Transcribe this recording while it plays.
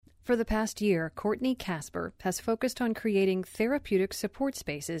For the past year, Courtney Casper has focused on creating therapeutic support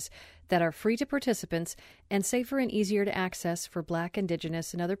spaces that are free to participants and safer and easier to access for Black,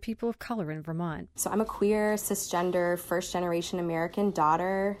 Indigenous, and other people of color in Vermont. So I'm a queer, cisgender, first-generation American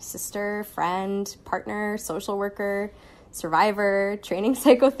daughter, sister, friend, partner, social worker, survivor, training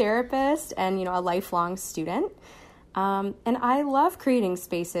psychotherapist, and, a lifelong student. And I love creating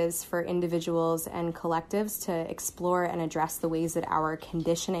spaces for individuals and collectives to explore and address the ways that our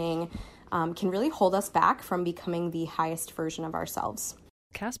conditioning can really hold us back from becoming the highest version of ourselves.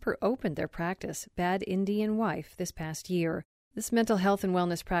 Casper opened their practice, Bad Indian Wife, this past year. This mental health and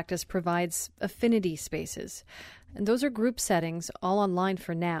wellness practice provides affinity spaces. And those are group settings, all online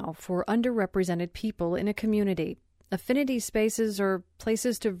for now, for underrepresented people in a community. Affinity spaces are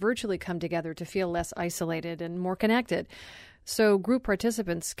places to virtually come together to feel less isolated and more connected. So group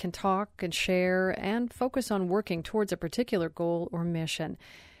participants can talk and share and focus on working towards a particular goal or mission.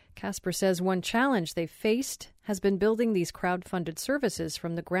 Casper says one challenge they've faced has been building these crowd-funded services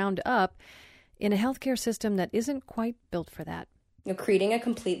from the ground up in a healthcare system that isn't quite built for that. Creating a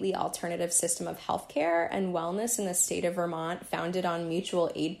completely alternative system of healthcare and wellness in the state of Vermont founded on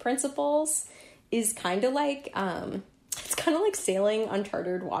mutual aid principles is kind of like sailing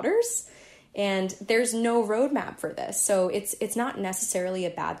uncharted waters, and there's no roadmap for this. So it's not necessarily a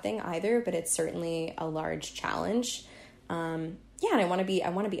bad thing either, but it's certainly a large challenge. And I want to be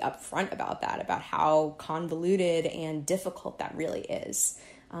upfront about that, about how convoluted and difficult that really is.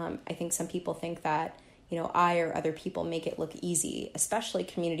 I think some people think that I or other people make it look easy, especially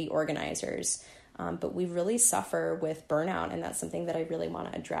community organizers. But we really suffer with burnout, and that's something that I really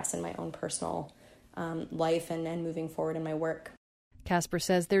want to address in my own personal life and moving forward in my work. Casper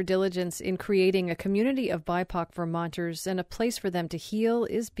says their diligence in creating a community of BIPOC Vermonters and a place for them to heal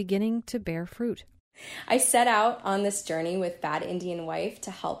is beginning to bear fruit. I set out on this journey with Bad Indian Wife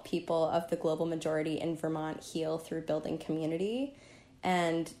to help people of the global majority in Vermont heal through building community,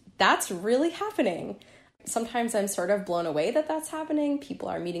 and that's really happening. Sometimes I'm sort of blown away that that's happening. People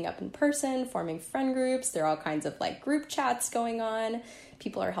are meeting up in person, forming friend groups. There are all kinds of group chats going on.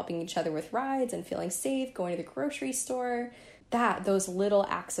 People are helping each other with rides and feeling safe, going to the grocery store. Those little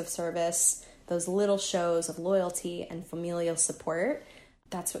acts of service, those little shows of loyalty and familial support,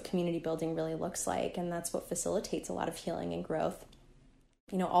 that's what community building really looks like. And that's what facilitates a lot of healing and growth.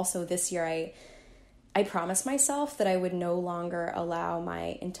 Also this year, I promised myself that I would no longer allow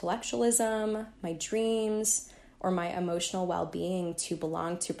my intellectualism, my dreams, or my emotional well-being to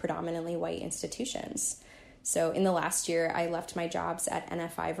belong to predominantly white institutions. So in the last year, I left my jobs at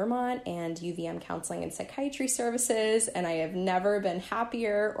NFI Vermont and UVM Counseling and Psychiatry Services, and I have never been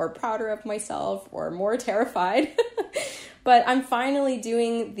happier or prouder of myself or more terrified. But I'm finally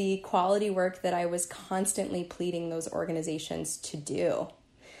doing the quality work that I was constantly pleading those organizations to do.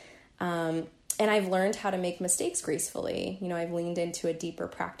 And I've learned how to make mistakes gracefully. I've leaned into a deeper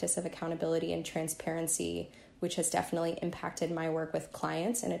practice of accountability and transparency, which has definitely impacted my work with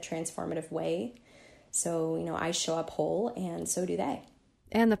clients in a transformative way. So, I show up whole, and so do they.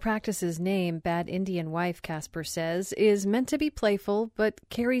 And the practice's name, Bad Indian Wife, Casper says, is meant to be playful, but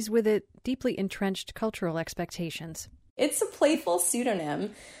carries with it deeply entrenched cultural expectations. It's a playful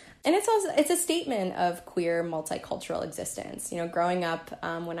pseudonym. And it's a statement of queer multicultural existence. Growing up,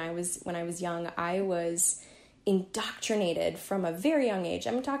 when I was young, I was indoctrinated from a very young age.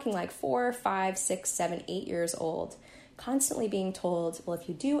 I'm talking 4, 5, 6, 7, 8 years old, constantly being told, well, if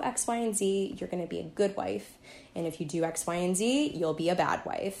you do X, Y, and Z, you're going to be a good wife. And if you do X, Y, and Z, you'll be a bad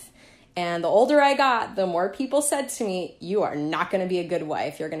wife. And the older I got, the more people said to me, you are not going to be a good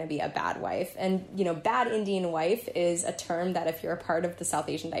wife. You're going to be a bad wife. And, Bad Indian Wife is a term that if you're a part of the South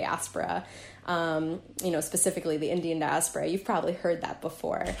Asian diaspora, specifically the Indian diaspora, you've probably heard that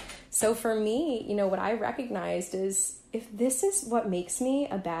before. So for me, what I recognized is if this is what makes me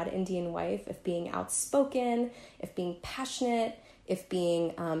a bad Indian wife, if being outspoken, if being passionate, if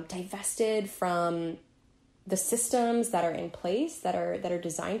being divested from the systems that are in place that are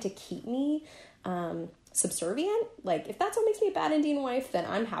designed to keep me subservient, if that's what makes me a bad Indian wife, then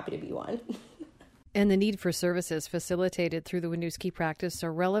I'm happy to be one. And the need for services facilitated through the Winooski practice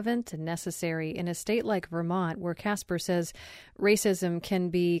are relevant and necessary in a state like Vermont, where Casper says racism can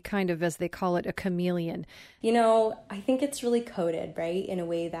be kind of, as they call it, a chameleon. I think it's really coded, right, in a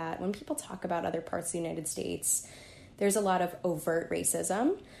way that when people talk about other parts of the United States, there's a lot of overt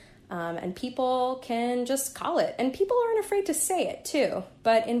racism. And people can just call it. And people aren't afraid to say it, too.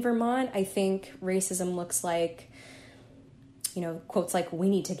 But in Vermont, I think racism looks like, quotes like, we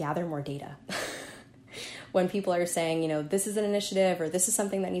need to gather more data. When people are saying, this is an initiative or this is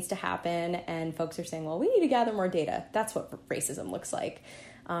something that needs to happen, and folks are saying, well, we need to gather more data. That's what racism looks like.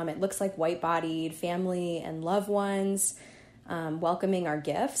 It looks like white-bodied family and loved ones, welcoming our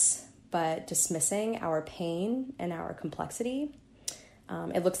gifts, but dismissing our pain and our complexity.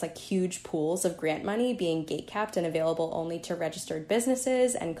 It looks like huge pools of grant money being gatekept and available only to registered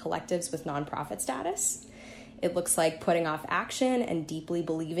businesses and collectives with nonprofit status. It looks like putting off action and deeply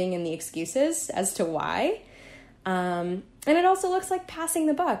believing in the excuses as to why. And it also looks like passing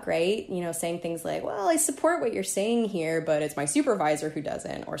the buck, right? Saying things like, well, I support what you're saying here, but it's my supervisor who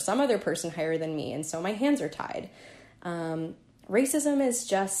doesn't, or some other person higher than me, and so my hands are tied. Racism is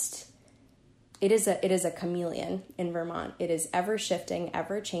just... It is a chameleon in Vermont. It is ever shifting,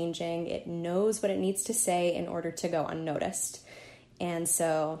 ever changing. It knows what it needs to say in order to go unnoticed. And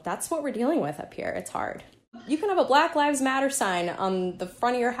so that's what we're dealing with up here. It's hard. You can have a Black Lives Matter sign on the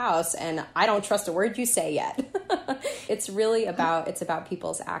front of your house, and I don't trust a word you say yet. It's about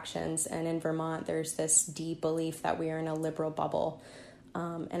people's actions. And in Vermont, there's this deep belief that we are in a liberal bubble.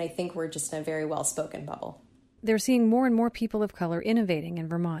 And I think we're just in a very well-spoken bubble. They're seeing more and more people of color innovating in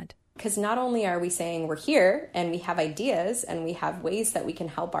Vermont. Because not only are we saying we're here and we have ideas and we have ways that we can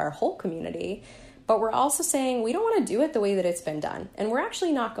help our whole community, but we're also saying we don't want to do it the way that it's been done. And we're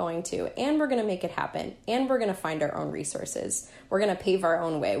actually not going to. And we're going to make it happen. And we're going to find our own resources. We're going to pave our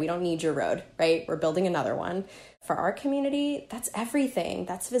own way. We don't need your road, right? We're building another one. For our community, that's everything.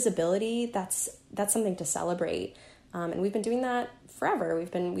 That's visibility. That's something to celebrate. And we've been doing that forever.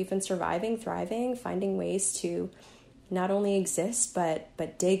 We've been surviving, thriving, finding ways to not only exist,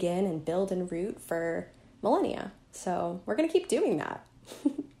 but dig in and build and root for millennia. So we're going to keep doing that.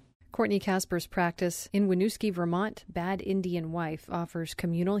 Courtney Casper's practice in Winooski, Vermont, Bad Indian Wife, offers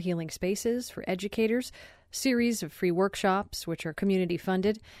communal healing spaces for educators, series of free workshops, which are community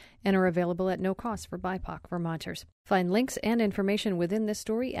funded and are available at no cost for BIPOC Vermonters. Find links and information within this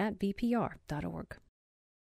story at bpr.org.